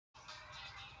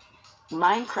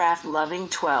Minecraft loving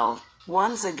 12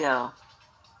 ones ago.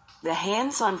 The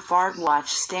hands-on fart watch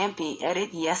Stampy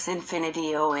edit yes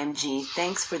infinity OMG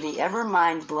thanks for the ever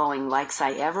mind-blowing likes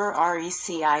I ever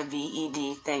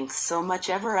RECIVED thanks so much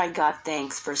ever I got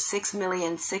thanks for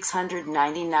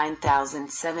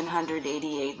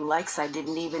 6,699,788 likes I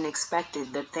didn't even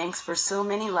expected that thanks for so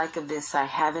many like of this I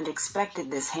haven't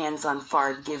expected this hands-on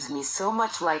fart gives me so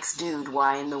much likes dude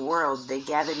why in the world they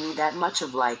gathered me that much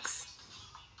of likes.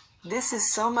 This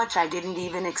is so much I didn't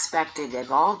even expected at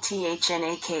all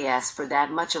THNAKS for that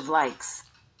much of likes.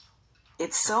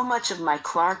 It's so much of my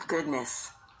Clark goodness.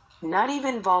 Not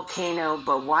even Volcano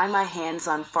but why my hands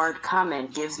on fart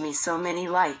comment gives me so many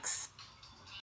likes.